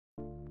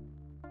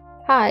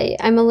Hi,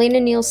 I'm Elena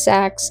Neal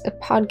Sachs, a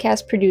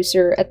podcast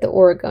producer at The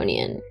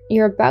Oregonian.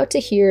 You're about to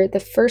hear the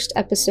first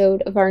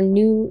episode of our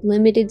new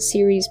limited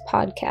series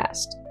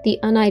podcast, The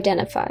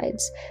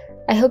Unidentifieds.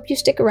 I hope you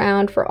stick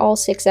around for all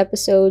 6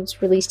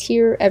 episodes released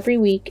here every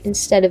week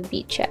instead of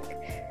Beat Check.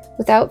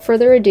 Without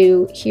further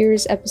ado,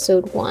 here's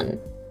episode 1.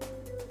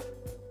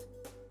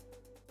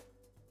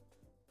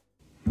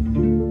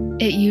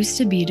 It used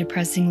to be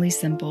depressingly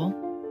simple,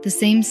 the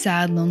same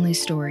sad, lonely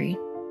story.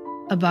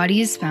 A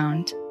body is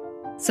found,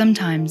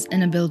 sometimes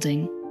in a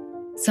building,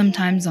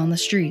 sometimes on the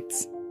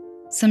streets,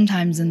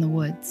 sometimes in the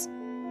woods.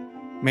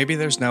 Maybe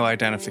there's no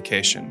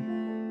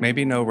identification.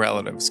 Maybe no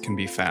relatives can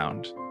be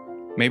found.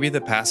 Maybe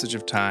the passage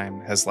of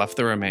time has left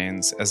the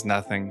remains as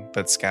nothing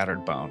but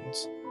scattered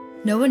bones.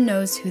 No one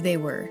knows who they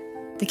were.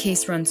 The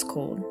case runs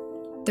cold.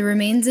 The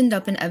remains end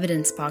up in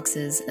evidence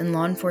boxes in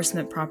law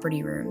enforcement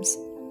property rooms,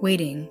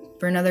 waiting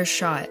for another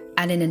shot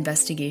at an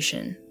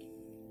investigation.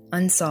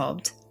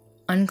 Unsolved,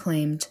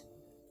 unclaimed,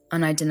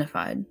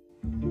 unidentified.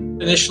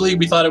 Initially,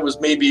 we thought it was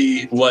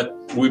maybe what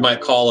we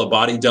might call a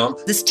body dump.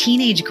 This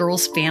teenage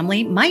girl's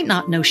family might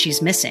not know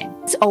she's missing.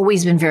 It's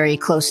always been very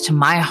close to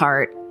my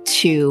heart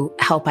to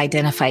help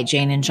identify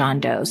Jane and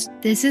John Doe's.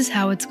 This is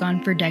how it's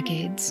gone for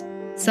decades.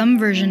 Some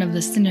version of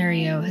this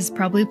scenario has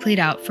probably played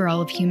out for all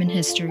of human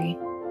history,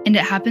 and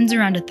it happens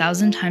around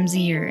 1,000 times a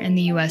year in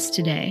the US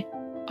today,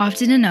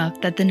 often enough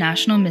that the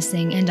National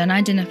Missing and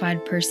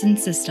Unidentified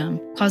Persons System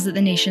calls it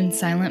the nation's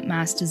silent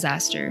mass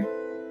disaster.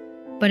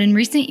 But in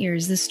recent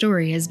years, the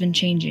story has been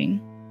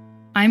changing.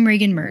 I'm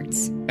Reagan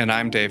Mertz. And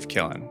I'm Dave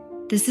Killen.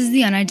 This is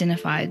The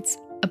Unidentifieds,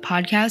 a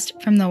podcast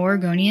from The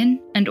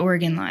Oregonian and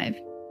Oregon Live.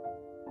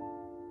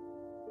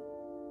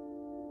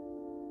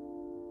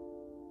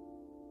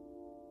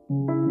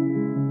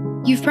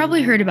 You've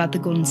probably heard about the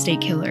Golden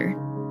State Killer.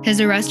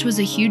 His arrest was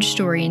a huge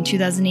story in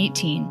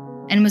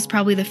 2018 and was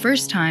probably the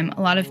first time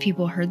a lot of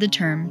people heard the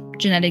term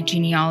genetic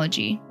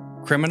genealogy.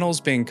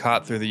 Criminals being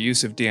caught through the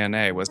use of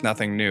DNA was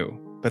nothing new,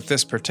 but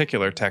this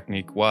particular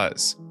technique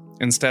was.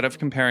 Instead of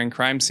comparing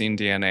crime scene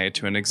DNA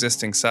to an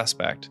existing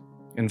suspect,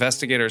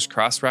 investigators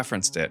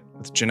cross-referenced it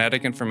with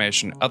genetic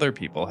information other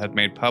people had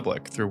made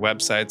public through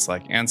websites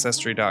like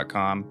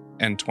Ancestry.com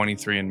and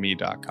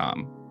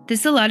 23andMe.com.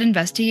 This allowed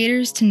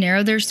investigators to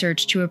narrow their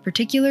search to a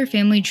particular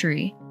family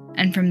tree,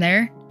 and from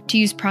there, to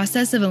use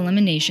process of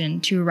elimination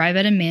to arrive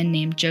at a man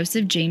named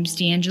Joseph James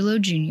D'Angelo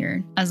Jr.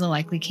 as a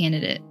likely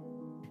candidate.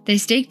 They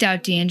staked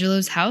out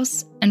D'Angelo's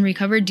house and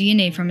recovered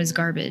DNA from his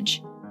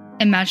garbage.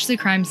 It matched the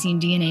crime scene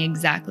DNA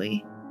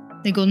exactly.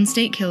 The Golden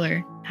State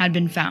Killer had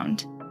been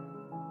found.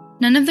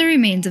 None of the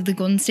remains of the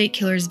Golden State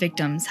Killer's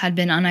victims had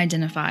been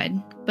unidentified,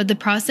 but the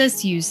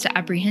process used to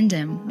apprehend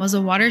him was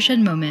a watershed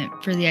moment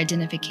for the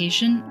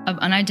identification of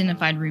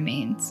unidentified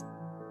remains.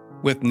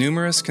 With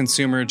numerous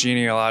consumer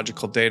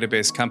genealogical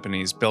database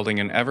companies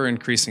building an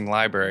ever-increasing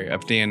library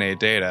of DNA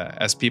data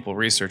as people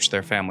research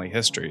their family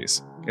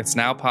histories, it's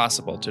now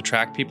possible to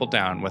track people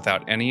down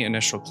without any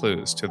initial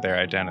clues to their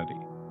identity.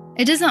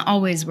 It doesn't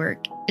always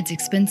work. It's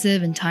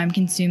expensive and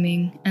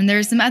time-consuming, and there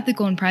are some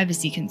ethical and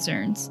privacy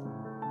concerns.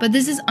 But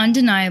this is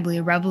undeniably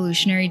a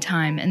revolutionary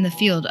time in the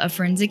field of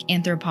forensic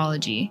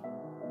anthropology.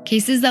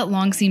 Cases that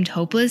long seemed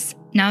hopeless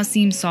now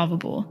seem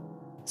solvable.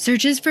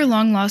 Searches for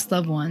long-lost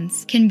loved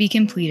ones can be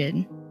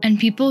completed, and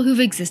people who've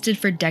existed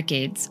for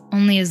decades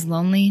only as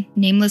lonely,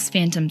 nameless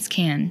phantoms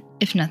can,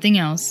 if nothing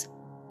else,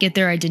 get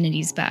their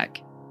identities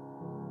back.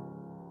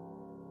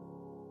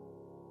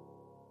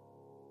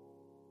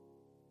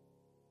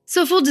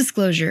 So full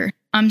disclosure,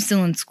 I'm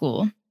still in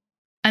school.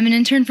 I'm an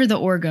intern for The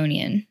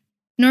Oregonian.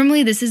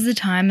 Normally, this is the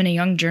time in a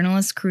young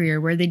journalist's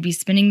career where they'd be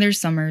spending their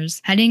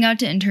summers heading out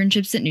to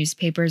internships at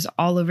newspapers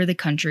all over the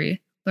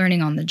country,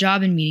 learning on the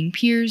job and meeting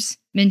peers,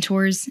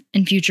 mentors,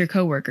 and future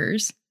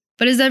coworkers.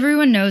 But as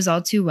everyone knows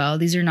all too well,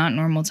 these are not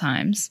normal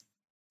times.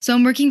 So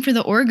I'm working for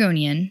The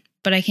Oregonian,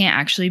 but I can't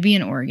actually be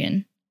in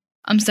Oregon.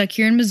 I'm stuck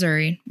here in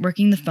Missouri,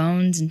 working the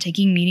phones and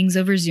taking meetings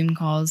over Zoom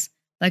calls,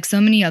 like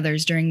so many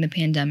others during the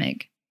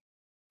pandemic.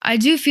 I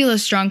do feel a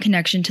strong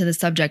connection to the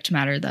subject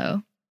matter,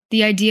 though.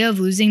 The idea of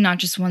losing not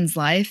just one's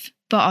life,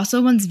 but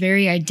also one's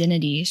very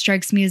identity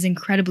strikes me as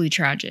incredibly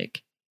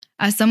tragic.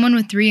 As someone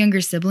with 3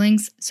 younger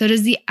siblings, so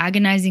does the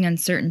agonizing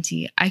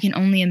uncertainty I can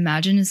only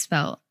imagine is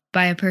felt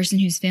by a person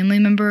whose family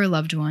member or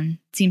loved one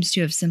seems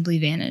to have simply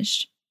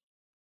vanished.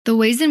 The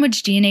ways in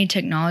which DNA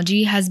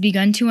technology has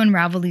begun to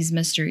unravel these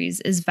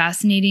mysteries is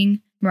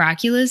fascinating,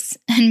 miraculous,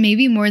 and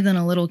maybe more than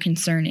a little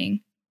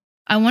concerning.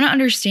 I want to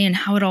understand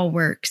how it all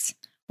works,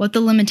 what the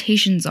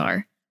limitations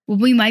are, what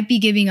we might be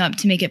giving up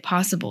to make it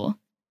possible,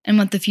 and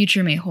what the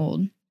future may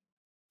hold.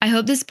 I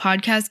hope this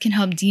podcast can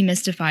help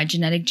demystify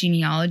genetic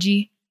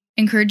genealogy,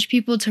 encourage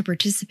people to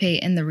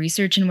participate in the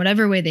research in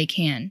whatever way they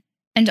can,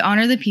 and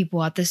honor the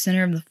people at the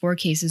center of the 4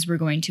 cases we're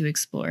going to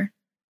explore.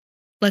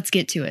 Let's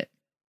get to it.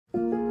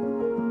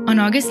 On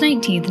August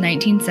 19,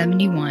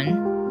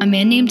 1971, a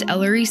man named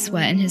Ellery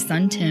Sweat and his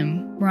son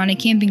Tim were on a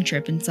camping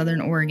trip in southern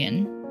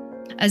Oregon.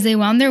 As they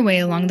wound their way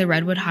along the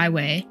Redwood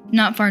Highway,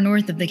 not far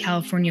north of the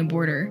California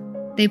border,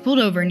 they pulled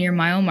over near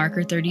mile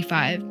marker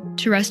 35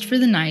 to rest for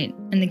the night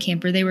in the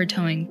camper they were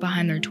towing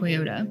behind their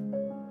Toyota.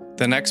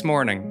 The next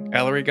morning,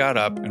 Ellery got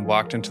up and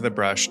walked into the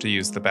brush to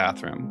use the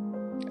bathroom.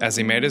 As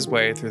he made his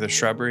way through the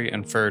shrubbery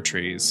and fir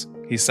trees,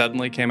 he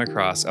suddenly came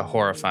across a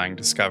horrifying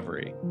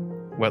discovery,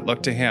 what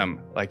looked to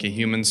him like a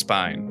human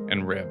spine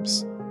and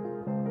ribs.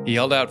 He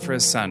yelled out for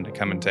his son to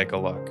come and take a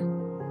look.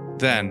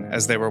 Then,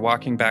 as they were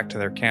walking back to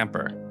their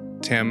camper,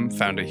 Tim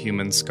found a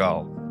human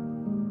skull.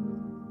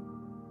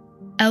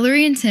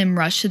 Ellery and Tim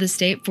rushed to the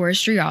state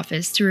forestry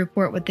office to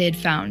report what they had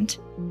found.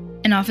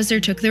 An officer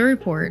took their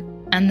report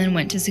and then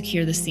went to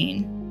secure the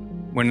scene.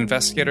 When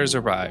investigators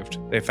arrived,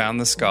 they found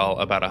the skull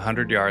about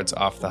 100 yards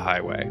off the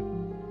highway.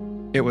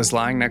 It was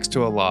lying next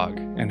to a log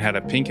and had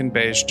a pink and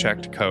beige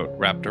checked coat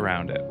wrapped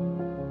around it.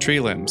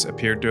 Tree limbs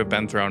appeared to have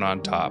been thrown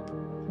on top.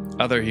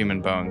 Other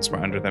human bones were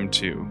under them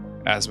too,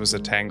 as was a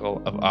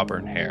tangle of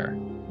auburn hair.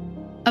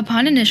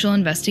 Upon initial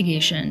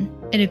investigation,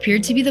 it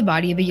appeared to be the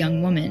body of a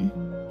young woman,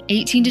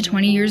 18 to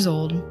 20 years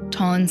old,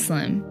 tall and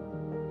slim.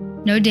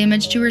 No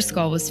damage to her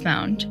skull was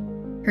found.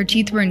 Her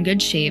teeth were in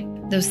good shape,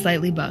 though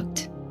slightly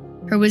bucked.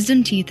 Her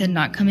wisdom teeth had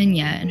not come in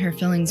yet and her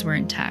fillings were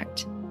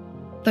intact.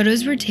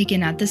 Photos were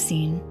taken at the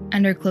scene,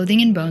 and her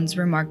clothing and bones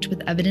were marked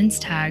with evidence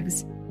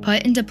tags,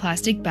 put into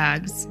plastic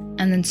bags,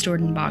 and then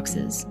stored in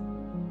boxes.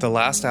 The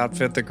last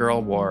outfit the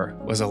girl wore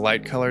was a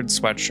light-colored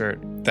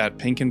sweatshirt, that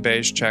pink and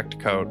beige checked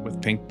coat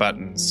with pink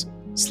buttons,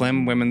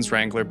 slim women's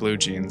Wrangler blue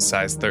jeans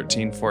size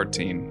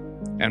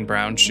 13-14, and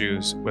brown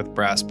shoes with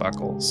brass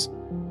buckles.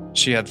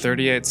 She had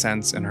 38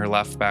 cents in her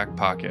left back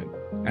pocket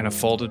and a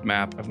folded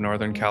map of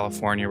Northern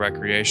California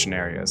recreation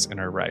areas in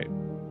her right.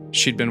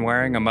 She'd been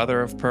wearing a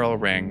mother-of-pearl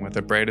ring with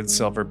a braided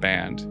silver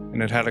band,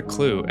 and it had a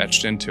clue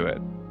etched into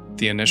it,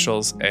 the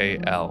initials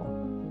AL.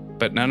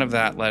 But none of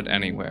that led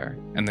anywhere,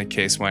 and the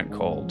case went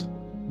cold.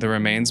 The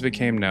remains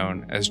became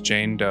known as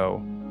Jane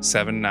Doe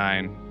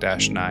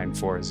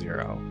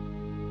 79-940.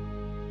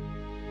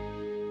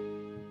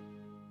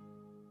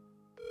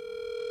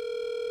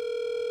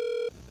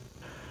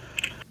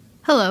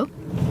 Hello.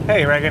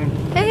 Hey, Reagan.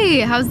 Hey,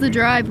 how's the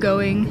drive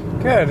going?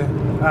 Good.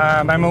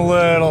 I'm a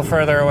little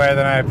further away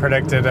than I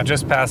predicted. I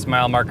just passed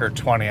mile marker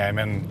 20. I'm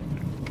in,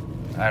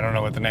 I don't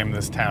know what the name of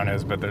this town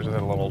is, but there's a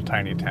little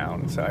tiny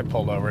town. So I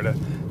pulled over to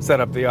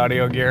set up the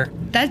audio gear.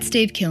 That's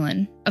Dave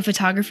Killen, a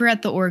photographer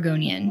at the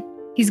Oregonian.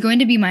 He's going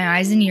to be my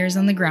eyes and ears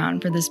on the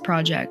ground for this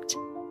project.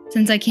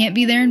 Since I can't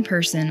be there in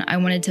person, I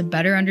wanted to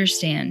better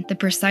understand the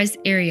precise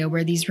area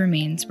where these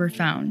remains were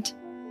found.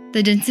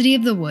 The density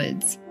of the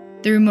woods,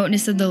 the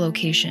remoteness of the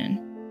location,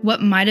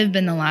 what might have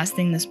been the last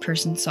thing this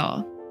person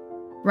saw.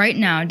 Right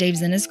now,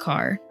 Dave's in his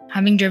car,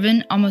 having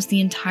driven almost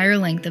the entire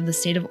length of the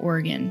state of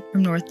Oregon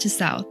from north to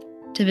south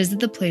to visit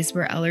the place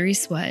where Ellery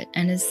Sweat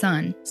and his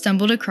son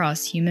stumbled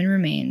across human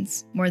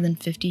remains more than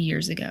 50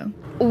 years ago.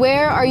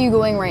 Where are you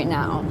going right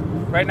now?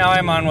 Right now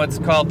I'm on what's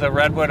called the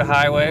Redwood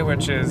Highway,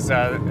 which is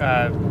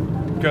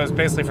goes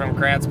basically from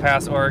Grants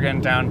Pass, Oregon,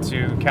 down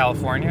to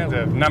California.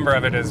 The number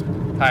of it is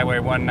Highway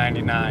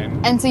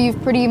 199. And so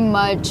you've pretty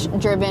much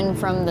driven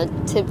from the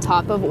tip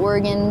top of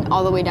Oregon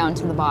all the way down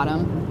to the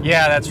bottom?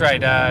 Yeah, that's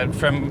right.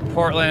 From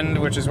Portland,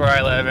 which is where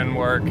I live and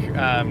work,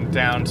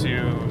 down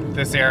to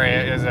this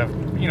area is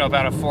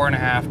about a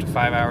 4.5 to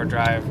 5 hour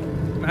drive.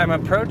 I'm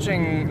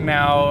approaching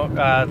now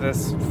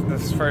this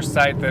first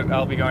site that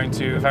I'll be going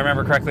to, if I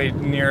remember correctly,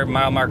 near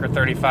mile marker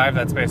 35.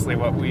 That's basically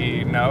what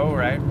we know,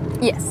 right?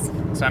 Yes.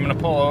 So I'm going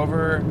to pull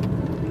over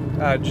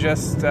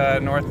just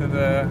north of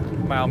the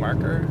mile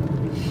marker,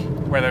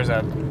 where there's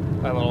a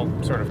little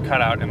sort of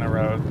cutout in the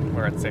road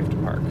where it's safe to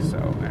park. So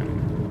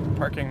I'm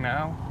parking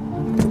now.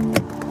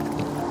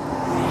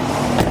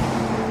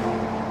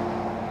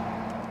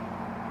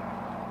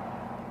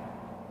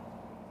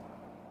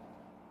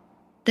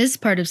 This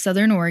part of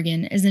southern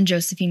Oregon is in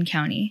Josephine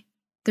County.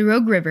 The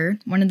Rogue River,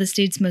 one of the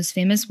state's most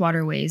famous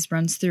waterways,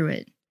 runs through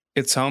it.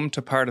 It's home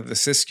to part of the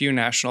Siskiyou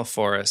National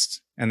Forest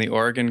and the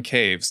Oregon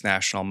Caves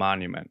National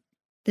Monument.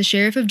 The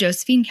sheriff of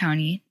Josephine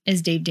County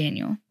is Dave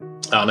Daniel.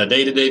 On a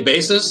day-to-day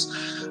basis,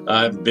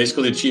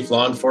 basically the chief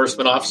law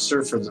enforcement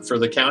officer for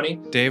the county.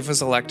 Dave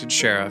was elected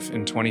sheriff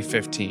in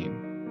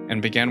 2015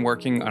 and began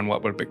working on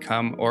what would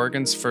become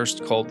Oregon's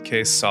first cold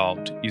case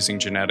solved using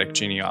genetic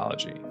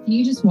genealogy. Can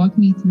you just walk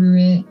me through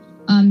it?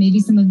 Maybe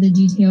some of the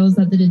details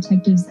that the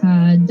detectives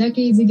had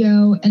decades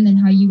ago, and then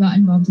how you got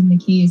involved in the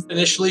case.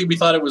 Initially, we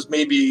thought it was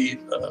maybe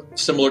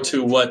similar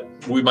to what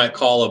we might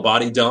call a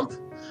body dump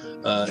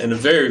in a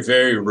very,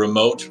 very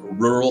remote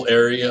rural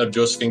area of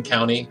Josephine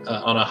County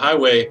on a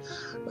highway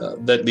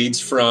that leads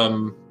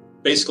from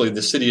basically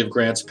the city of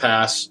Grants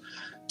Pass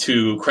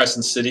to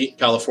Crescent City,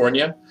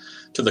 California,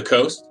 to the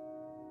coast.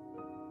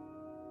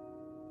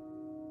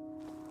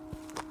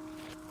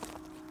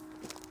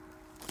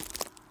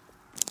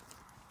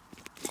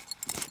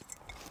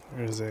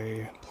 There's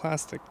a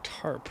plastic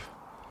tarp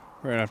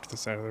right off to the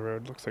side of the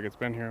road. Looks like it's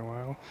been here a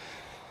while.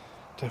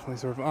 Definitely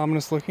sort of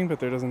ominous looking, but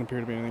there doesn't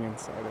appear to be anything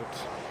inside it.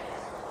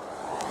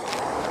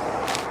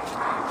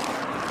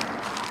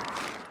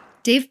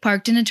 Dave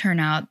parked in a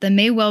turnout that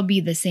may well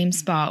be the same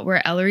spot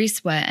where Ellery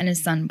Sweat and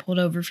his son pulled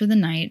over for the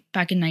night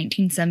back in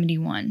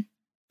 1971.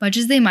 Much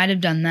as they might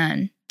have done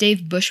then,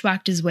 Dave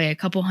bushwhacked his way a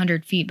couple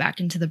hundred feet back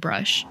into the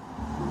brush.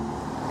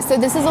 So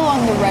this is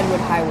along the Redwood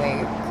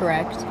Highway,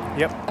 correct?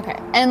 Yep. Okay.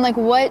 And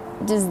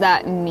what does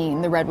that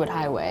mean, the Redwood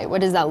Highway?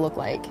 What does that look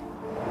like?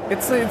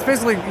 It's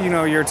basically,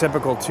 your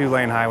typical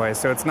 2-lane highway,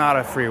 so it's not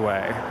a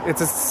freeway. It's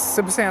a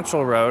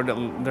substantial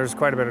road. There's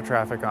quite a bit of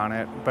traffic on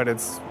it, but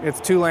it's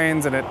 2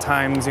 lanes, and at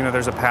times,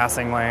 there's a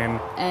passing lane.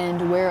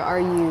 And where are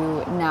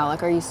you now?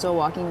 Are you still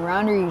walking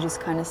around, or are you just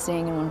kind of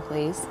staying in one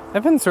place?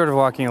 I've been sort of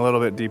walking a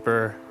little bit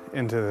deeper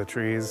into the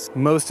trees.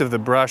 Most of the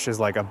brush is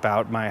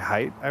about my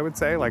height, I would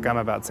say. I'm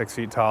about 6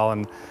 feet tall,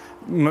 and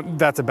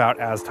that's about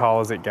as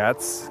tall as it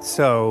gets.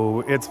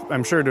 So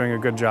I'm sure doing a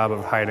good job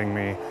of hiding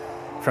me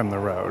from the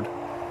road.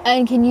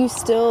 And can you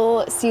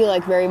still see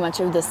very much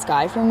of the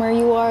sky from where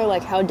you are?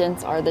 How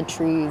dense are the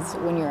trees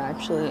when you're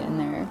actually in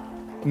there?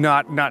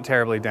 Not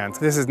terribly dense.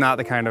 This is not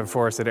the kind of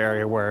forested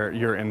area where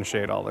you're in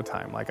shade all the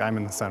time. I'm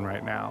in the sun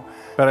right now.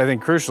 But I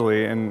think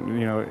crucially,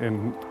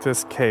 in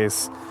this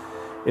case,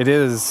 it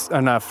is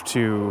enough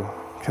to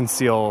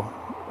conceal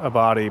a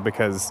body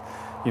because,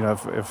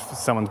 if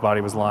someone's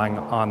body was lying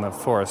on the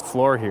forest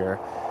floor here,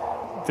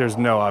 there's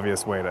no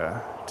obvious way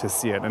to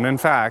see it. And in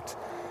fact,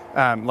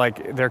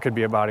 there could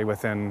be a body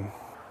within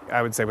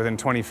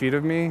 20 feet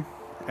of me,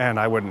 and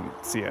I wouldn't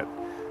see it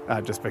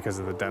just because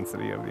of the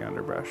density of the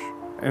underbrush.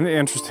 And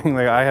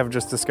interestingly, I have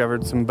just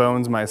discovered some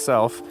bones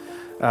myself,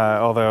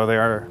 although they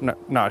are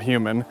not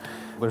human.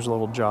 There's a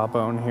little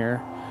jawbone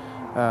here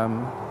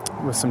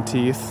with some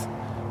teeth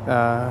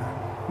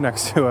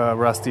next to a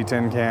rusty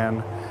tin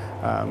can.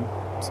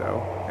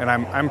 And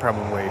I'm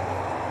probably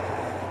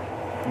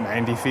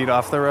 90 feet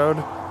off the road,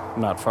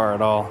 not far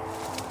at all.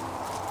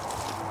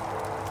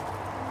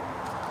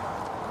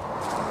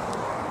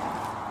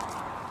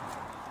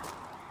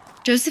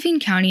 Josephine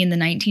County in the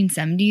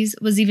 1970s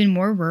was even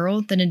more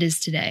rural than it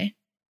is today.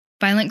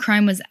 Violent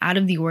crime was out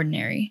of the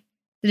ordinary.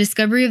 The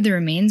discovery of the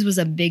remains was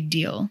a big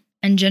deal,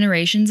 and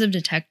generations of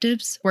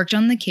detectives worked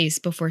on the case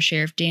before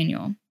Sheriff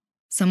Daniel.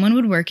 Someone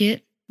would work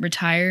it,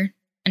 retire,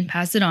 and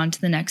pass it on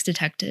to the next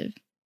detective.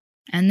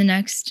 And the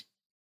next,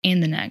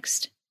 and the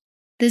next.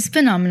 This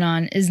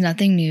phenomenon is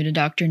nothing new to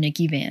Dr.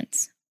 Nikki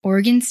Vance,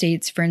 Oregon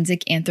State's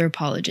forensic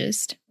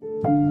anthropologist.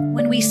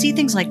 When we see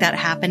things like that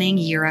happening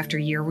year after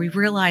year, we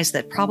realize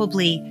that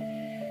probably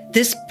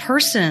this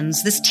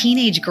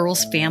teenage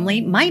girl's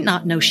family might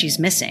not know she's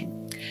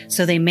missing.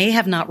 So they may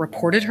have not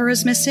reported her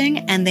as missing,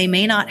 and they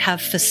may not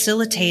have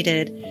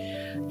facilitated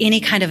any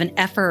kind of an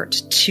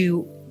effort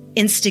to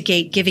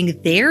instigate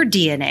giving their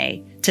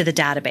DNA to the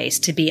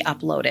database to be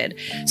uploaded.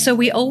 So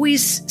we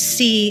always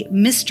see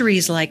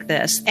mysteries like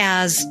this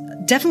as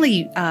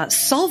definitely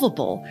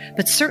solvable,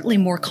 but certainly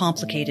more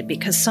complicated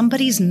because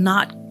somebody's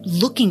not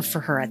looking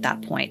for her at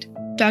that point.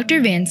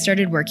 Dr. Vance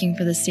started working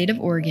for the state of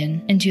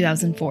Oregon in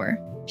 2004.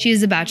 She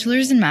has a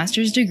bachelor's and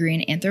master's degree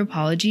in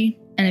anthropology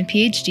and a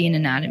PhD in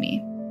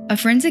anatomy. A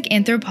forensic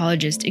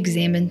anthropologist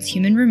examines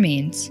human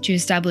remains to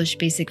establish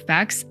basic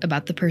facts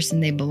about the person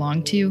they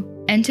belong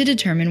to and to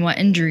determine what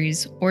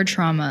injuries or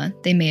trauma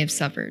they may have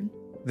suffered.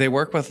 They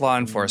work with law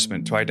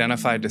enforcement to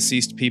identify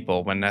deceased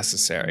people when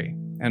necessary,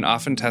 and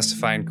often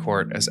testify in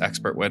court as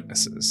expert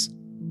witnesses.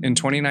 In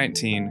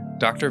 2019,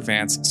 Dr.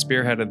 Vance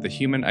spearheaded the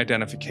Human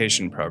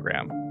Identification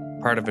Program,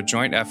 part of a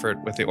joint effort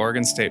with the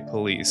Oregon State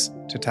Police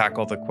to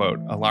tackle the, quote,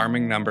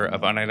 alarming number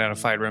of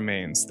unidentified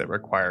remains that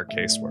require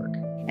casework.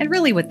 And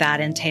really what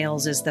that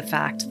entails is the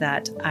fact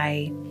that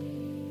I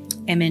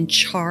am in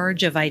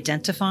charge of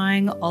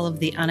identifying all of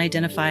the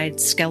unidentified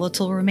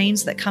skeletal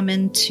remains that come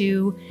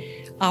into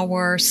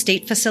our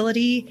state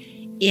facility,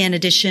 in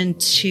addition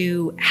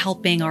to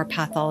helping our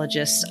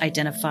pathologists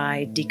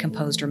identify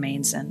decomposed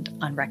remains and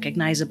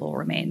unrecognizable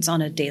remains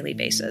on a daily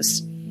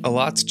basis. A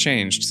lot's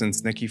changed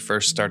since Nikki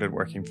first started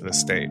working for the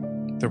state.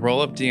 The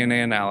role of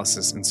DNA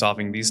analysis in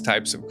solving these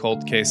types of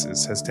cold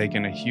cases has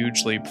taken a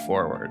huge leap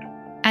forward.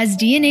 As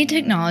DNA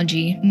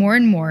technology more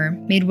and more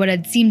made what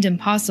had seemed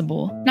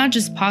impossible, not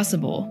just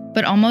possible,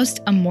 but almost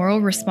a moral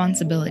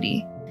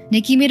responsibility,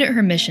 Nikki made it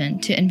her mission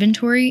to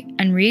inventory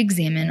and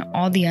re-examine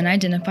all the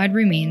unidentified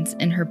remains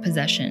in her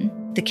possession.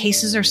 The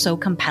cases are so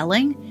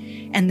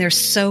compelling, and they're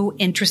so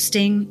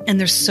interesting, and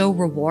they're so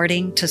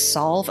rewarding to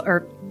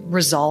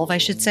resolve, I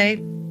should say.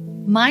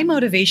 My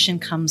motivation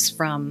comes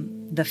from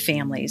the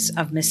families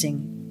of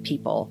missing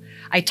people.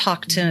 I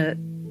talk to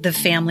the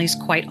families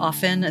quite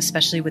often,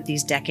 especially with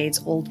these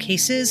decades-old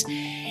cases,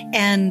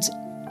 and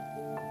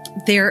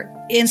they're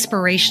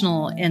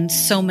inspirational in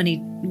so many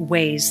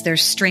ways. Their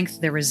strength,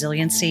 their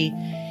resiliency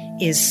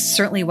is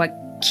certainly what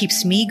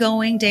keeps me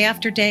going day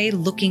after day,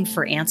 looking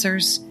for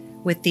answers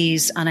with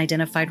these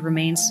unidentified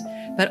remains.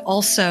 But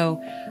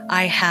also,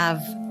 I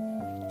have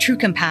true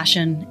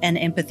compassion and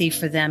empathy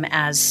for them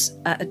as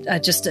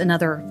just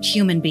another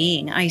human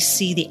being. I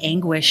see the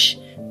anguish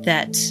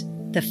that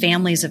the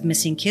families of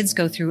missing kids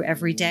go through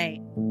every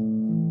day.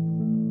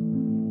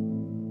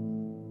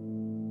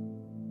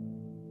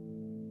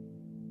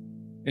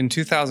 In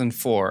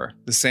 2004,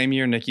 the same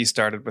year Nikki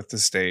started with the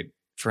state,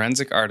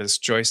 forensic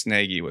artist Joyce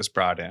Nagy was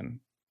brought in.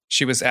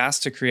 She was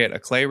asked to create a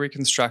clay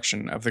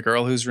reconstruction of the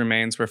girl whose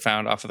remains were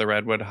found off of the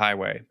Redwood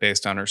Highway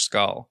based on her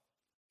skull.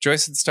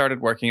 Joyce had started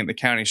working at the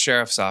county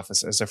sheriff's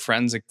office as a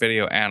forensic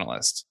video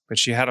analyst, but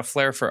she had a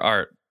flair for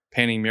art,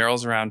 painting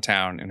murals around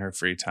town in her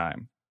free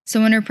time.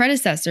 So when her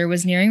predecessor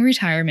was nearing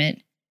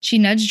retirement, she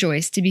nudged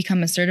Joyce to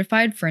become a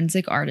certified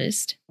forensic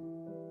artist.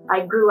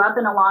 I grew up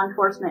in a law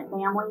enforcement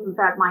family. In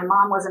fact, my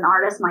mom was an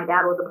artist. My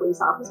dad was a police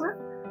officer.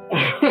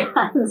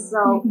 And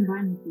so,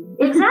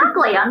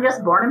 exactly, I'm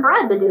just born and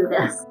bred to do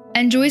this.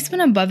 And Joyce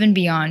went above and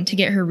beyond to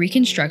get her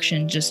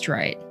reconstruction just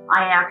right.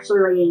 I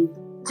actually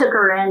took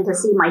her in to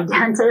see my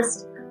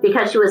dentist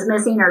because she was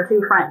missing her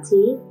 2 front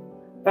teeth.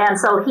 And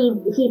so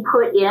he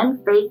put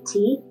in fake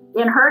teeth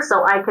in her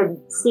so I could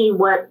see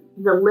what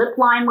the lip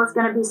line was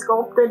going to be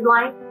sculpted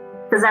like,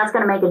 because that's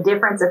going to make a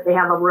difference if they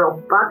have a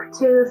real buck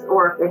tooth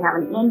or if they have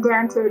an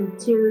indented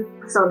tooth.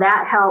 So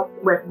that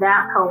helped with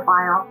that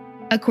profile.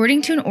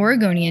 According to an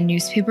Oregonian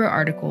newspaper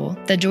article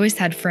that Joyce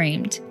had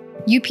framed,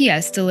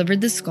 UPS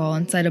delivered the skull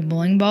inside a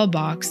bowling ball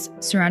box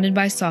surrounded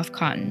by soft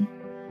cotton.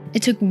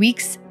 It took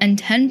weeks and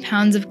 10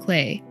 pounds of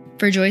clay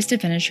for Joyce to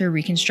finish her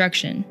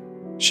reconstruction.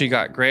 She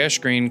got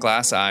grayish-green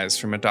glass eyes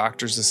from a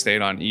doctor's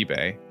estate on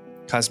eBay,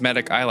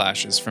 cosmetic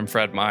eyelashes from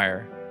Fred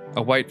Meyer,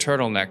 a white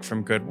turtleneck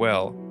from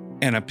Goodwill,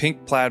 and a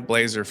pink plaid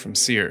blazer from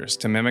Sears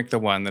to mimic the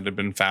one that had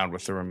been found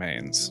with the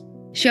remains.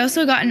 She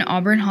also got an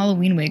auburn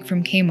Halloween wig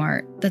from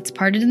Kmart that's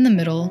parted in the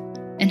middle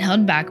and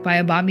held back by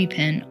a bobby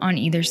pin on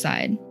either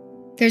side.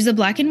 There's a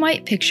black and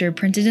white picture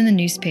printed in the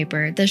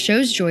newspaper that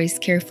shows Joyce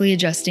carefully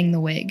adjusting the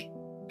wig.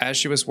 As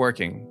she was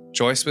working,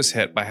 Joyce was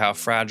hit by how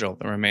fragile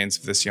the remains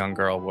of this young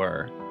girl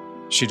were.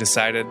 She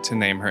decided to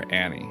name her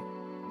Annie.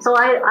 So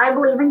I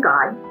believe in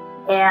God,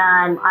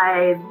 and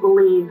I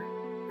believe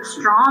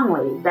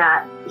strongly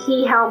that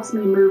he helps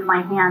me move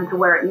my hand to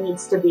where it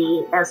needs to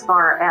be as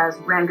far as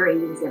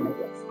rendering these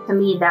images. To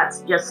me,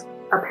 that's just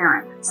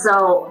apparent.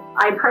 So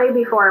I pray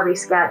before every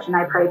sketch and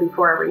I pray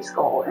before every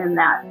skull, and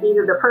that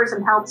either the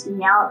person helps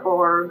me out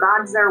or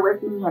God's there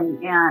with me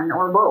and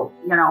or both,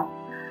 you know.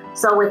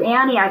 So with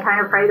Annie, I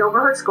kind of prayed over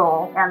her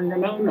skull and the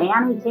name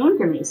Annie came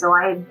to me. So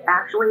I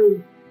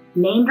actually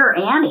named her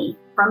Annie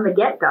from the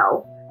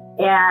get-go.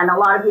 And a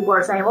lot of people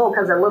are saying, oh,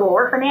 because of Little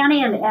Orphan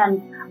Annie,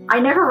 and I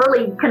never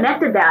really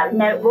connected that,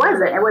 and it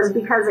wasn't. It was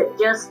because it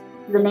just,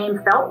 the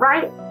name felt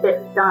right.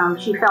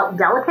 She felt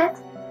delicate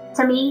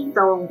to me,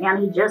 so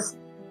Annie just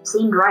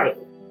seemed right.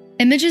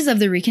 Images of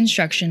the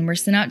reconstruction were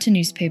sent out to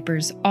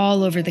newspapers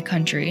all over the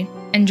country,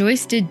 and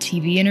Joyce did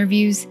TV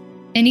interviews,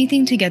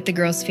 anything to get the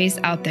girl's face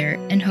out there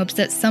in hopes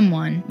that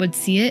someone would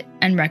see it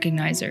and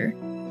recognize her.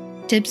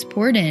 Tips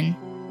poured in,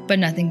 but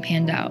nothing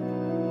panned out.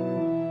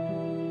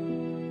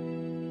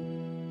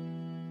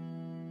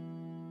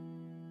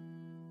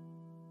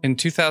 In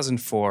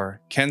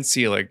 2004, Ken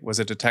Seelig was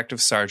a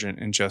detective sergeant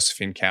in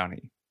Josephine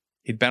County.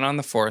 He'd been on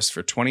the force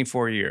for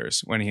 24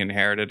 years when he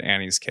inherited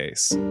Annie's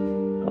case.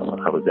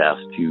 I was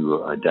asked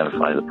to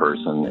identify the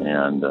person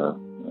and,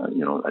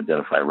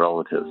 identify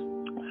relatives.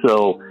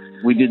 So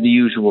we did the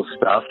usual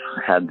stuff,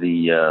 had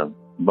the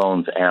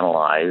bones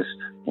analyzed,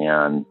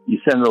 and you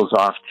send those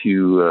off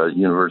to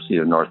University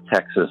of North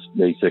Texas.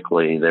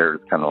 Basically, they're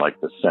kind of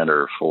like the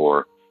center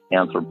for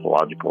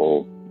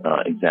anthropological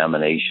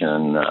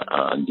examination,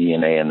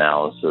 DNA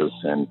analysis,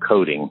 and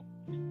coding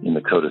in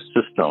the CODIS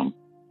system.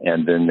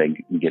 And then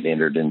they get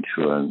entered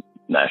into a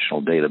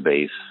national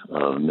database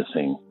of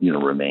missing,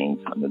 remains,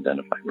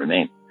 unidentified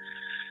remains.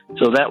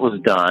 So that was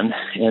done.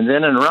 And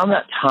then around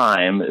that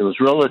time, it was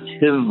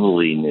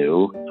relatively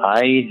new.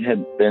 I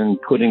had been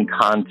put in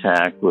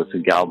contact with a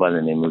gal by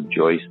the name of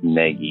Joyce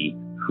Nagy,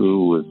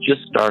 who was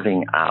just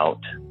starting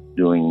out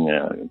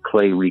doing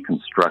clay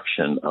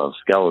reconstruction of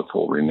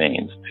skeletal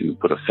remains to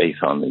put a face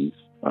on these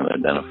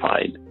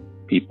unidentified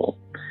people.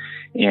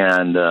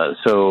 And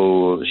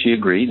so she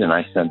agreed, and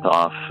I sent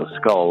off a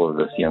skull of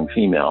this young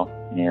female,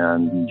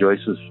 and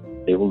Joyce was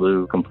able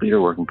to complete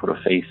her work and put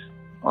a face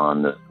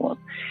on this one.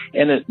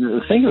 And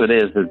the thing of it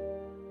is that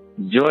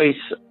Joyce,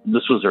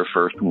 this was her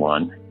first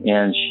one,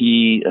 and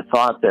she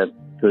thought that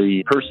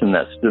the person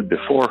that stood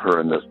before her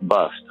in this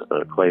bust,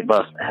 clay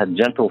bust, had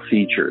gentle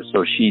features.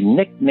 So she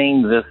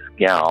nicknamed this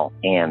gal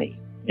Annie.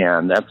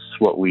 And that's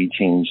what we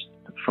changed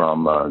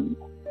from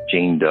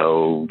Jane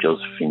Doe,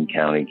 Josephine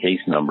County case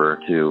number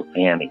to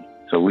Annie.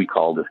 So we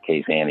called this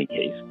case Annie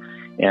case.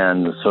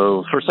 And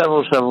so for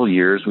several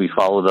years, we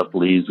followed up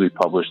leads, we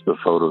published the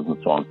photos and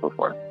so on and so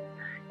forth.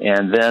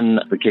 And then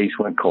the case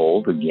went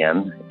cold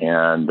again,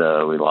 and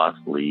we lost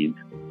leads,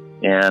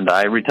 and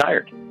I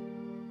retired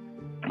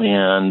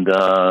in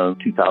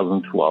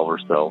 2012 or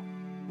so.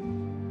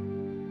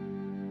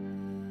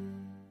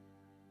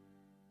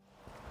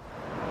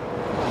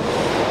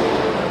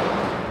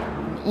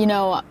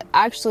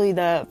 Actually,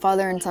 the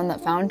father and son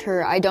that found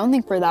her, I don't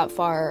think we're that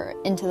far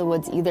into the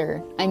woods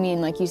either. I mean,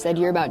 like you said,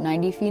 you're about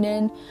 90 feet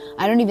in.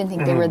 I don't even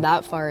think they were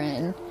that far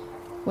in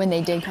when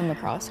they did come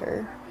across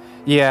her.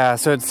 Yeah,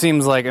 so it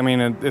seems like, I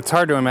mean, it's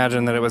hard to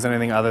imagine that it was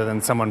anything other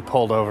than someone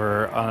pulled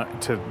over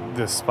to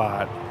this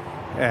spot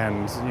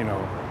and,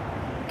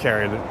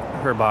 carried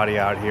her body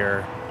out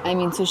here. I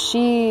mean, so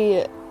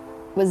she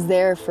was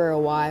there for a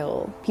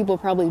while. People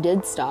probably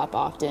did stop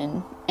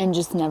often and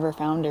just never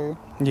found her.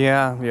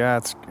 Yeah,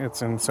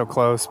 it's in so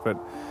close, but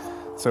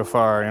so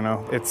far,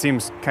 it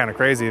seems kind of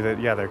crazy that,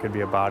 there could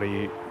be a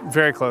body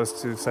very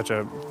close to such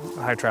a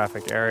high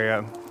traffic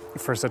area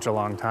for such a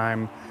long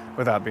time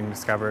without being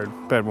discovered.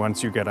 But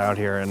once you get out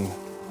here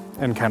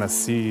and kind of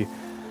see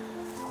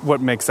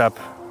what makes up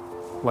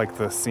like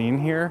the scene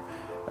here,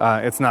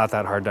 it's not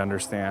that hard to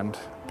understand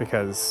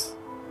because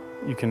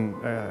you can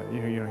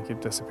you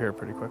could disappear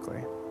pretty quickly.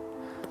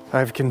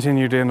 I've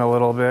continued in a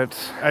little bit.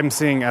 I'm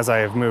seeing, as I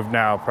have moved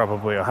now,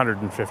 probably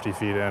 150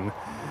 feet in,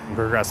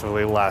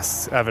 progressively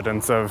less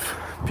evidence of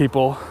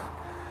people,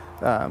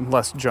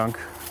 less junk.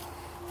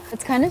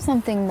 It's kind of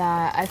something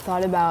that I've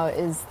thought about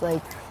is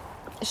like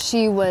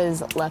she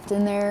was left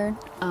in there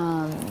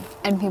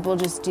and people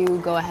just do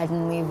go ahead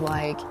and leave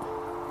like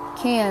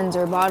cans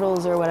or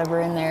bottles or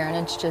whatever in there, and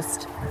it's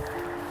just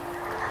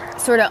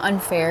sort of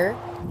unfair.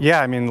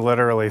 Yeah, I mean,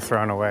 literally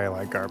thrown away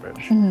like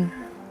garbage. Mm-hmm.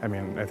 I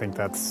mean, I think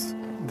that's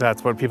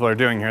what people are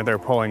doing here. They're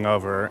pulling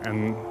over,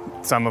 and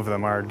some of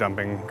them are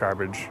dumping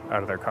garbage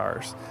out of their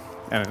cars.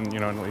 And,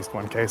 in at least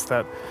one case,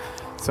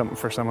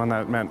 for someone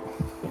that meant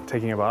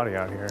taking a body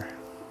out here.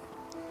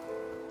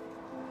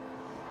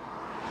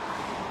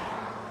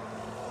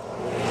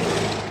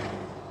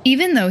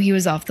 Even though he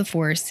was off the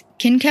force,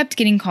 Ken kept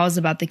getting calls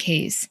about the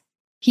case.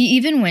 He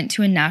even went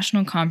to a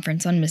national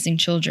conference on missing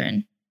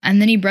children,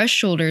 and then he brushed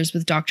shoulders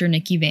with Dr.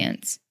 Nikki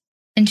Vance.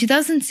 In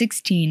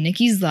 2016,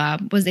 Nikki's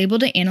lab was able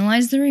to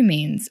analyze the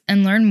remains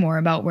and learn more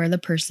about where the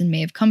person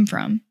may have come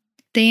from.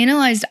 They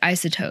analyzed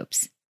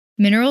isotopes,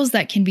 minerals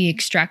that can be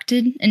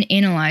extracted and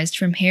analyzed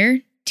from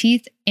hair,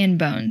 teeth, and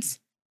bones.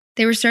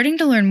 They were starting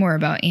to learn more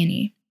about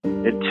Annie.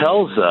 It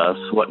tells us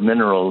what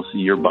minerals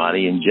your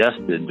body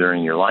ingested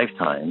during your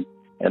lifetime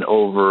and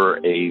over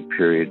a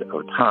period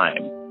of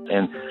time.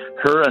 And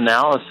her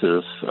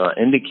analysis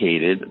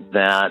indicated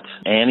that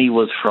Annie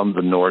was from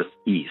the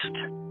Northeast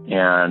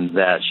and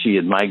that she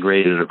had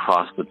migrated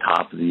across the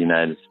top of the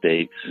United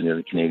States near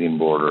the Canadian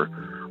border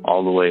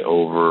all the way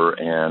over,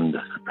 and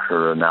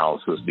her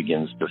analysis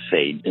begins to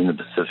fade in the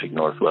Pacific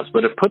Northwest.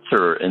 But it puts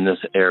her in this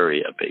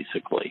area,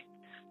 basically.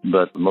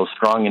 But the most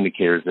strong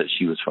indicator is that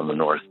she was from the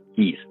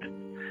Northeast.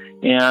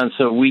 And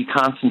so we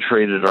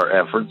concentrated our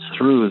efforts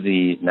through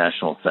the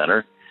National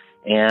Center,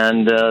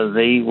 and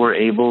they were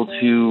able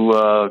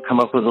to come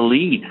up with a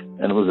lead,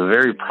 and it was a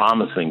very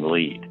promising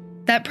lead.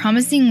 That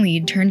promising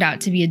lead turned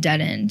out to be a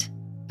dead end.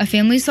 A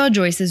family saw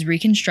Joyce's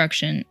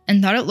reconstruction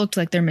and thought it looked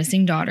like their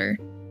missing daughter,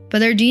 but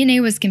their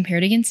DNA was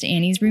compared against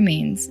Annie's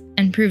remains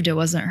and proved it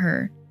wasn't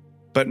her.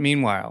 But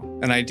meanwhile,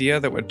 an idea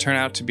that would turn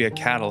out to be a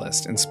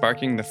catalyst in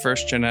sparking the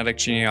first genetic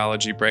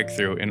genealogy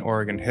breakthrough in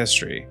Oregon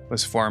history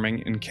was forming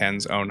in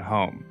Ken's own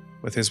home,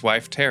 with his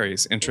wife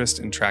Terry's interest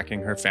in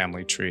tracking her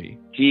family tree.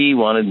 She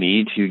wanted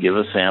me to give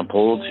a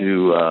sample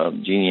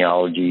to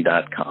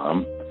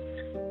genealogy.com,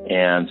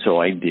 and so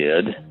I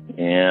did.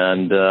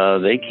 And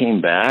they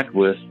came back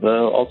with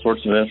all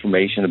sorts of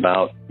information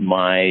about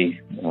my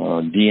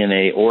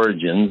DNA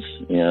origins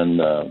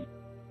in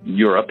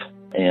Europe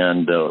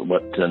and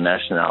what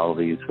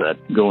nationalities that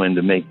go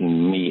into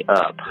making me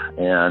up.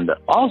 And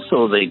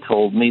also they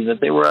told me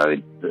that they were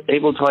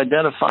able to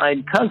identify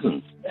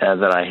cousins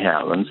that I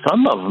have. And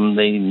some of them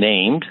they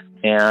named,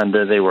 and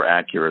they were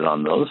accurate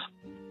on those.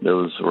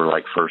 Those were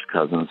like first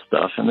cousin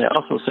stuff. And they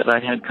also said I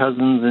had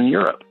cousins in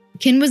Europe.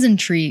 Ken was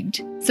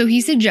intrigued, so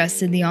he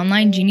suggested the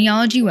online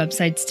genealogy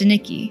websites to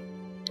Nikki.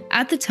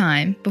 At the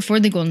time, before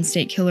the Golden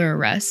State Killer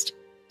arrest,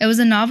 it was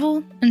a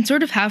novel and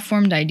sort of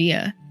half-formed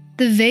idea.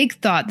 The vague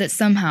thought that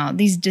somehow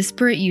these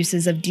disparate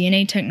uses of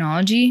DNA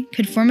technology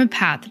could form a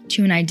path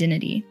to an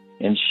identity.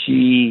 And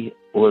she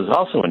was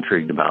also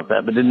intrigued about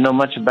that, but didn't know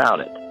much about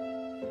it.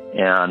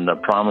 And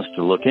promised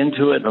to look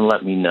into it and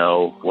let me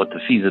know what the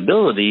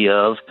feasibility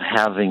of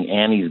having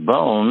Annie's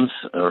bones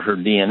or her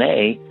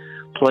DNA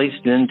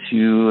placed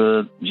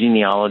into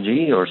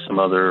genealogy or some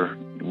other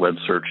web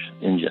search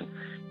engine.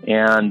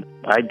 And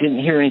I didn't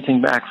hear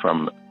anything back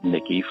from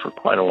Nikki for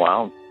quite a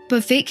while.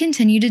 But fate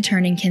continued to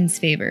turn in Ken's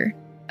favor.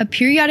 A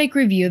periodic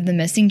review of the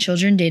missing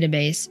children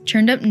database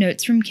turned up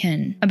notes from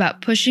Ken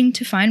about pushing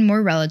to find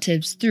more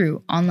relatives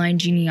through online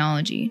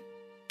genealogy.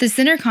 The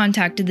center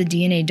contacted the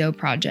DNA Doe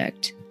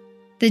Project.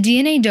 The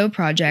DNA Doe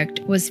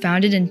Project was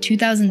founded in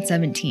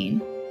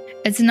 2017.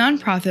 It's a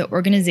nonprofit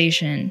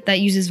organization that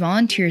uses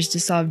volunteers to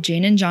solve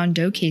Jane and John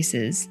Doe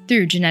cases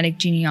through genetic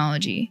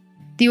genealogy.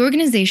 The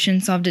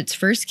organization solved its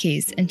first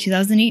case in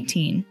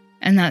 2018,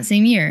 and that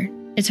same year,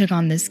 it took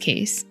on this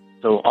case.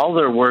 So all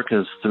their work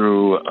is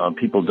through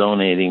people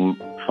donating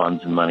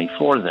funds and money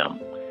for them.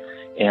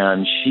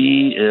 And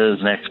she is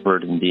an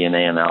expert in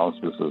DNA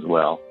analysis as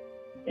well.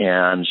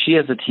 And she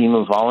has a team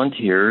of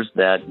volunteers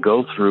that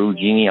go through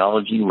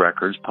genealogy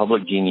records,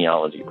 public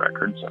genealogy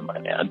records, I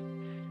might add,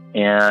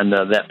 and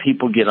that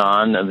people get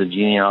on the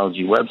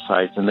genealogy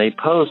websites and they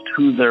post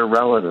who their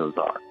relatives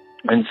are.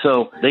 And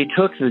so they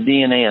took the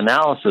DNA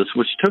analysis,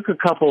 which took a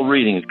couple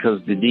readings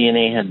because the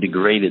DNA had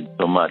degraded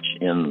so much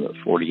in the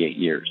 48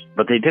 years.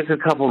 But they took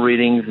a couple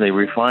readings, they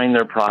refined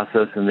their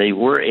process, and they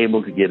were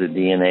able to get a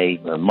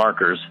DNA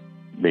markers,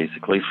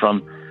 basically,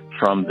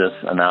 from this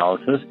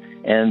analysis.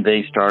 And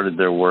they started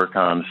their work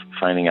on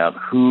finding out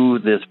who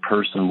this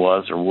person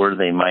was or where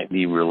they might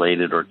be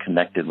related or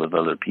connected with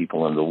other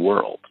people in the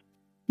world.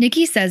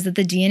 Nikki says that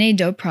the DNA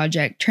Dope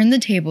Project turned the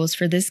tables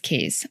for this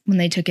case when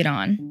they took it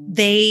on.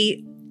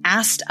 They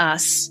asked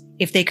us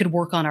if they could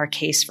work on our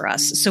case for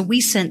us. So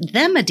we sent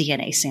them a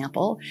DNA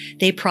sample.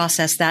 They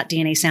processed that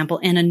DNA sample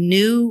in a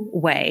new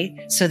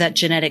way so that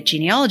genetic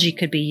genealogy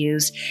could be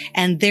used.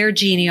 And their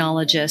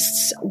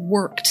genealogists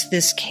worked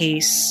this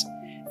case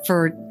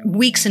for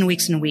weeks and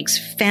weeks and weeks,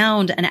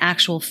 found an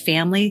actual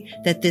family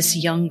that this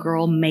young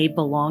girl may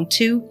belong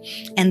to.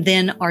 And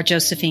then our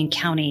Josephine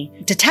County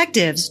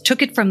detectives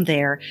took it from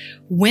there,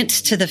 went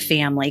to the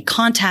family,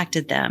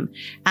 contacted them,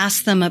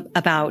 asked them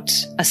about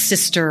a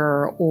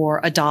sister or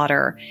a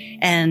daughter.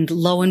 And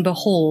lo and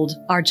behold,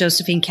 our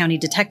Josephine County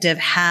detective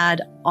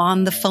had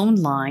on the phone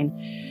line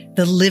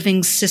the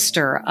living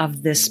sister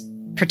of this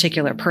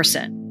particular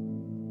person.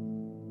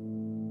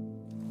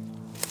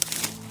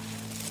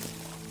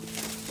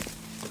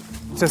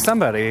 To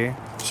somebody,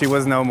 she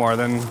was no more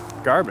than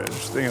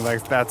garbage.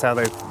 Like, that's how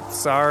they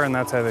saw her and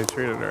that's how they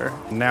treated her.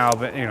 Now,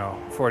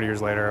 40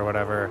 years later or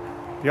whatever,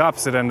 the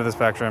opposite end of the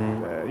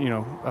spectrum,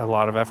 a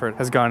lot of effort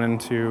has gone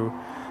into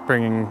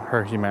bringing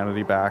her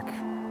humanity back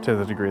to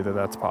the degree that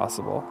that's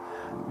possible.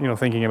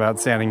 Thinking about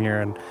standing here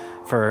and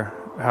for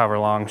however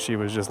long she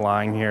was just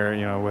lying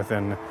here,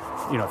 within,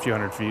 a few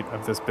hundred feet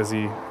of this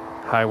busy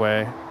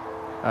highway,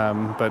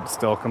 but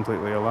still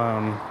completely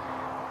alone.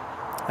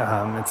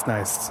 It's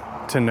nice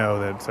to know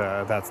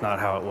that that's not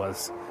how it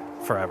was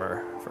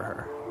forever for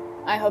her.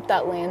 I hope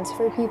that lands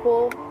for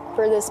people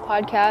for this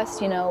podcast.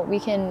 We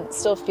can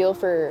still feel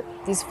for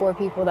these 4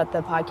 people that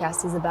the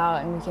podcast is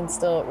about, and we can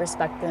still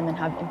respect them and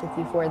have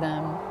empathy for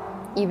them,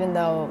 even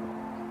though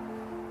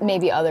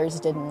maybe others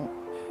didn't.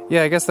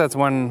 Yeah, I guess that's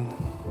one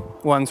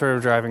sort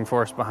of driving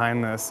force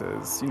behind this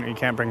is, you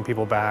can't bring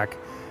people back.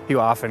 You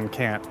often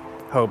can't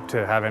hope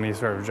to have any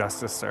sort of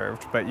justice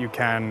served, but you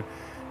can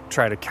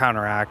try to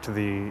counteract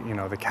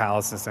the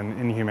callousness and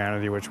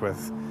inhumanity which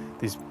with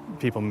these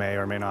people may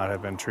or may not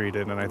have been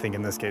treated. And I think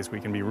in this case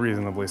we can be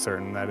reasonably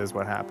certain that is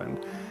what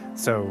happened.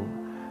 So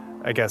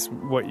I guess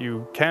what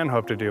you can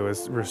hope to do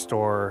is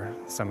restore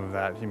some of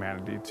that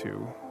humanity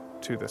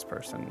to this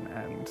person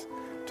and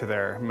to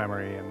their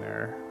memory and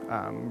their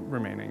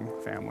remaining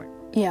family.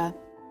 Yeah.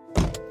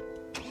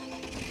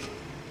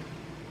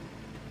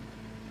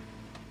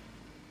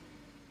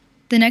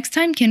 The next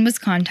time Kin was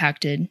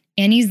contacted,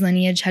 Annie's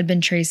lineage had been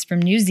traced from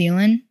New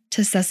Zealand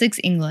to Sussex,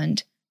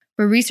 England,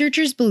 where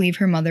researchers believe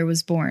her mother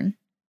was born.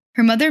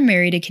 Her mother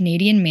married a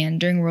Canadian man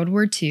during World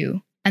War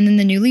II, and then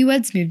the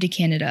newlyweds moved to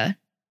Canada.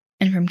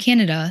 And from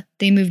Canada,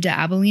 they moved to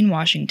Abilene,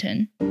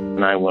 Washington.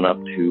 And I went up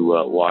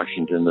to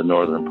Washington, the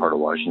northern part of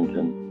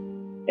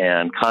Washington,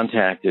 and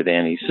contacted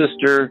Annie's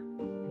sister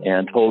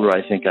and told her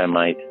I think I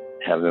might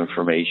have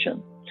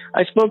information.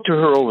 I spoke to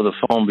her over the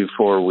phone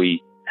before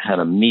we had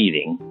a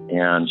meeting,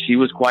 and she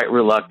was quite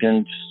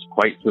reluctant,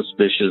 quite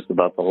suspicious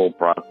about the whole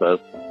process,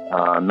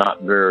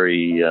 not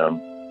very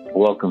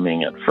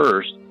welcoming at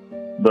first.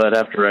 But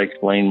after I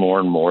explained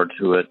more and more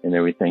to it and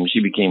everything, she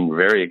became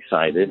very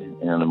excited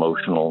and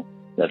emotional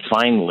that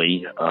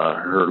finally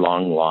her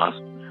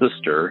long-lost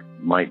sister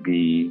might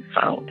be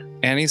found.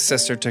 Annie's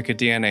sister took a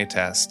DNA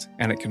test,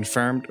 and it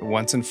confirmed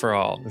once and for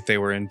all that they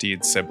were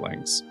indeed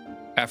siblings.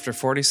 After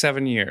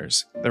 47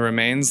 years, the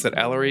remains that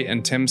Ellery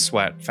and Tim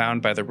Sweat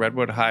found by the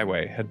Redwood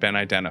Highway had been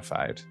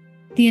identified.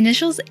 The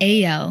initials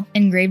AL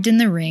engraved in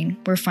the ring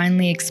were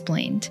finally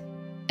explained.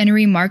 In a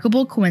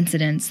remarkable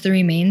coincidence, the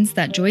remains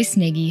that Joyce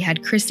Nagy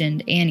had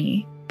christened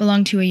Annie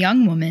belonged to a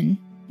young woman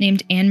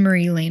named Anne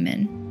Marie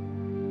Lehman.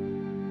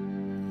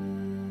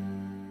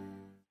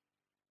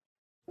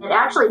 It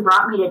actually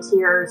brought me to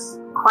tears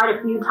quite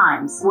a few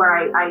times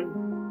where I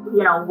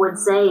would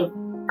say,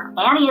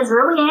 Annie is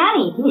really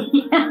Annie.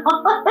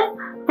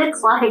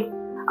 It's like,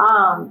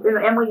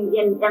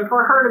 and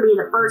for her to be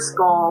the first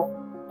goal,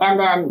 and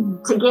then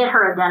to get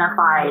her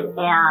identified,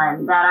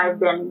 and that I've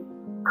been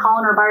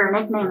calling her by her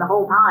nickname the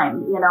whole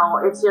time.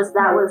 It's just,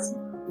 that was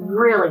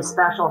really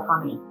special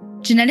for me.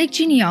 Genetic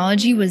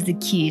genealogy was the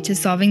key to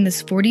solving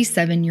this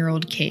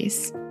 47-year-old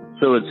case.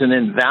 So it's an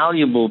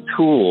invaluable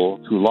tool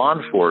to law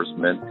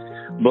enforcement,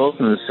 both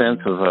in the sense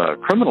of a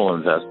criminal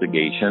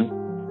investigation,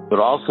 but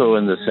also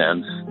in the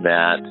sense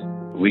that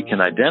we can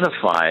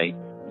identify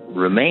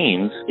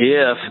remains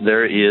if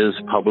there is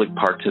public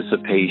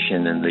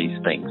participation in these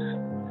things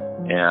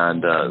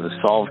and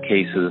solve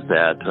cases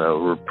that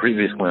were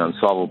previously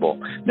unsolvable.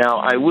 Now,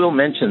 I will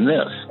mention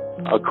this.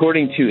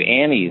 According to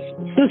Annie's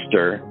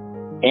sister,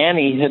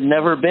 Annie had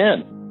never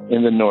been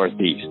in the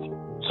Northeast,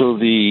 so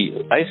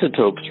the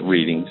isotopes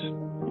readings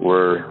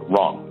were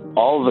wrong.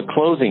 all the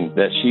clothing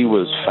that she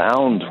was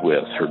found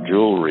with, her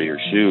jewelry, her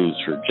shoes,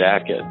 her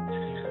jacket,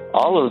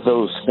 all of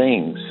those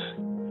things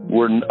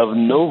were of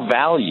no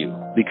value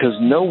because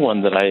no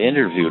one that I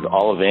interviewed,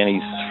 all of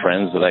Annie's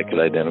friends that I could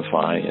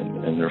identify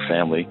and their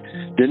family,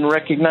 didn't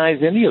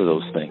recognize any of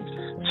those things.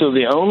 So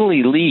the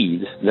only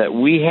lead that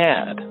we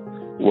had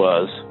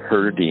was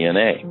her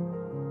DNA.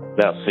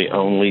 That's the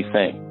only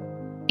thing.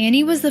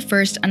 Annie was the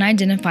first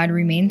unidentified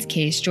remains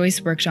case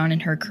Joyce worked on in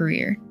her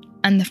career,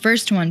 and the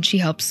first one she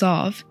helped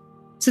solve.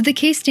 So the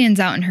case stands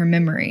out in her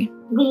memory.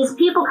 These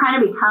people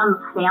kind of become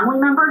family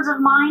members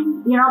of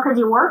mine, because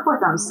you work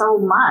with them so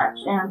much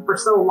and for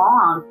so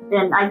long.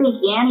 And I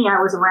think Annie, I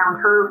was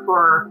around her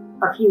for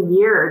a few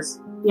years,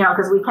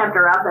 because we kept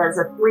her up as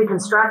a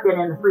reconstructed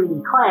in the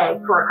 3D clay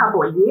for a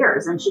couple of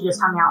years, and she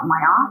just hung out in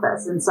my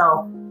office. And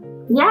so,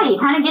 yeah, you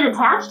kind of get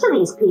attached to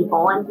these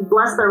people, and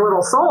bless their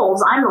little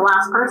souls, I'm the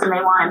last person they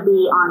want to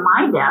be on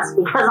my desk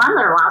because I'm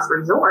their last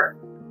resort.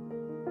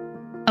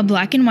 A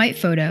black and white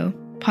photo,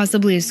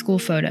 possibly a school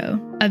photo,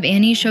 of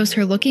Annie shows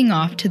her looking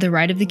off to the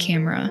right of the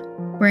camera,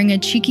 wearing a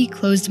cheeky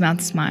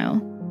closed-mouth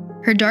smile.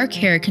 Her dark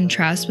hair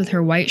contrasts with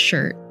her white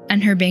shirt,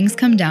 and her bangs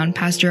come down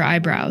past her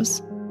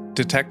eyebrows.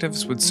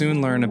 Detectives would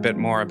soon learn a bit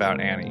more about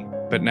Annie,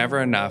 but never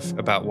enough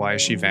about why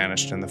she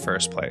vanished in the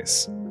first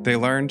place. They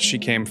learned she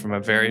came from a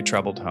very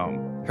troubled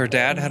home. Her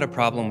dad had a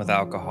problem with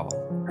alcohol.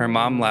 Her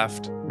mom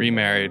left,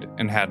 remarried,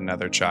 and had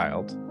another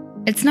child.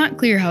 It's not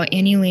clear how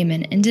Annie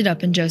Lehman ended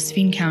up in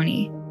Josephine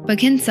County, but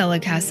Ken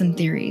Selleck has some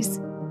theories.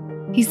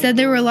 He said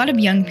there were a lot of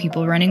young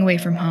people running away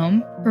from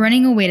home or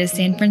running away to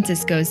San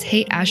Francisco's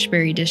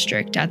Haight-Ashbury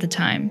district at the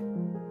time.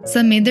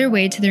 Some made their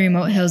way to the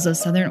remote hills of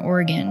southern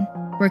Oregon,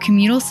 where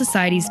communal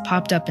societies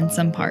popped up in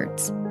some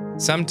parts.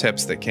 Some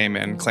tips that came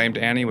in claimed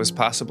Annie was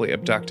possibly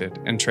abducted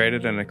and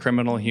traded in a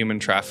criminal human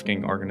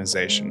trafficking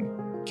organization.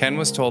 Ken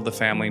was told the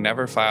family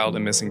never filed a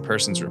missing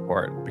persons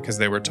report because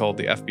they were told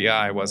the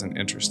FBI wasn't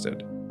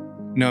interested.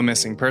 No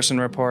missing person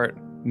report,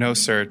 no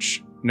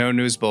search, no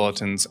news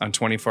bulletins on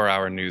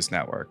 24-hour news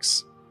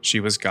networks. She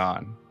was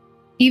gone.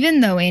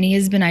 Even though Annie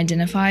has been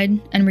identified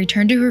and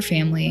returned to her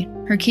family,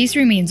 her case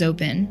remains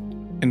open.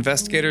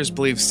 Investigators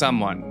believe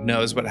someone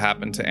knows what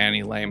happened to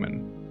Annie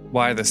Lehman,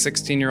 why the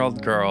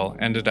 16-year-old girl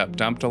ended up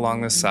dumped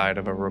along the side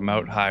of a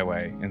remote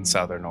highway in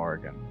southern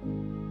Oregon.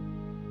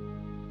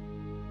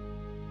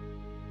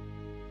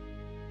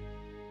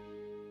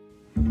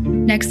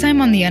 Next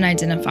time on The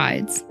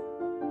Unidentifieds.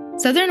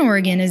 Southern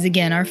Oregon is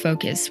again our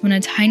focus when a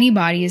tiny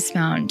body is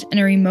found in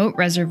a remote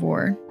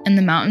reservoir in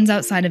the mountains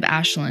outside of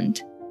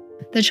Ashland.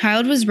 The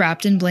child was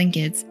wrapped in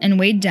blankets and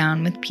weighed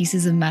down with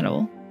pieces of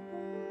metal.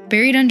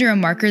 Buried under a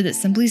marker that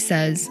simply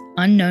says,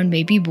 "Unknown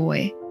baby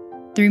boy,"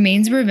 the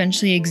remains were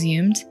eventually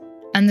exhumed,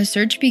 and the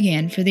search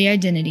began for the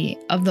identity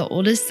of the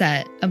oldest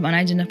set of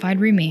unidentified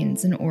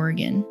remains in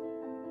Oregon.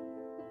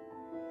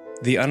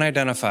 The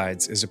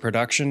Unidentifieds is a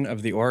production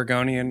of The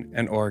Oregonian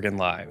and Oregon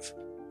Live.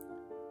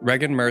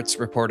 Regan Mertz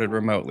reported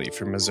remotely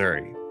from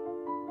Missouri.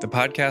 The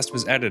podcast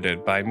was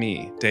edited by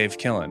me, Dave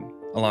Killen,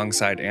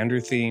 alongside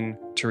Andrew Thien,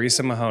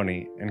 Teresa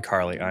Mahoney, and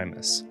Carly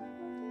Imus.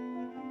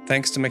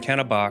 Thanks to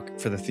McKenna Bach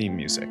for the theme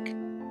music.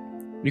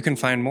 You can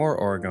find more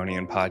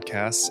Oregonian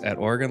podcasts at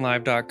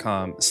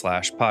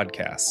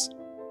OregonLive.com/podcasts.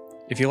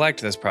 If you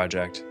liked this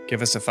project,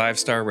 give us a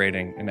 5-star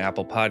rating in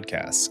Apple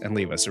Podcasts and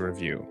leave us a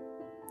review.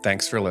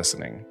 Thanks for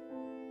listening.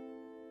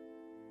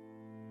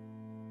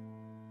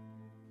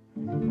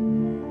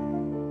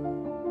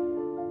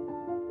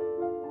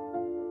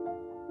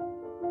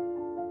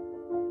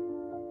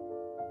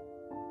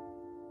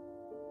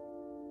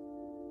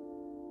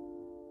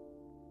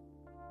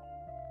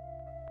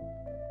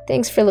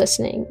 Thanks for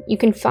listening. You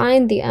can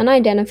find The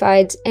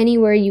Unidentifieds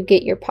anywhere you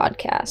get your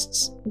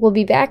podcasts. We'll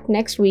be back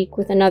next week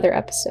with another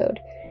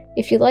episode.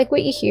 If you like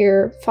what you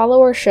hear,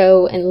 follow our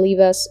show and leave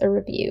us a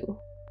review.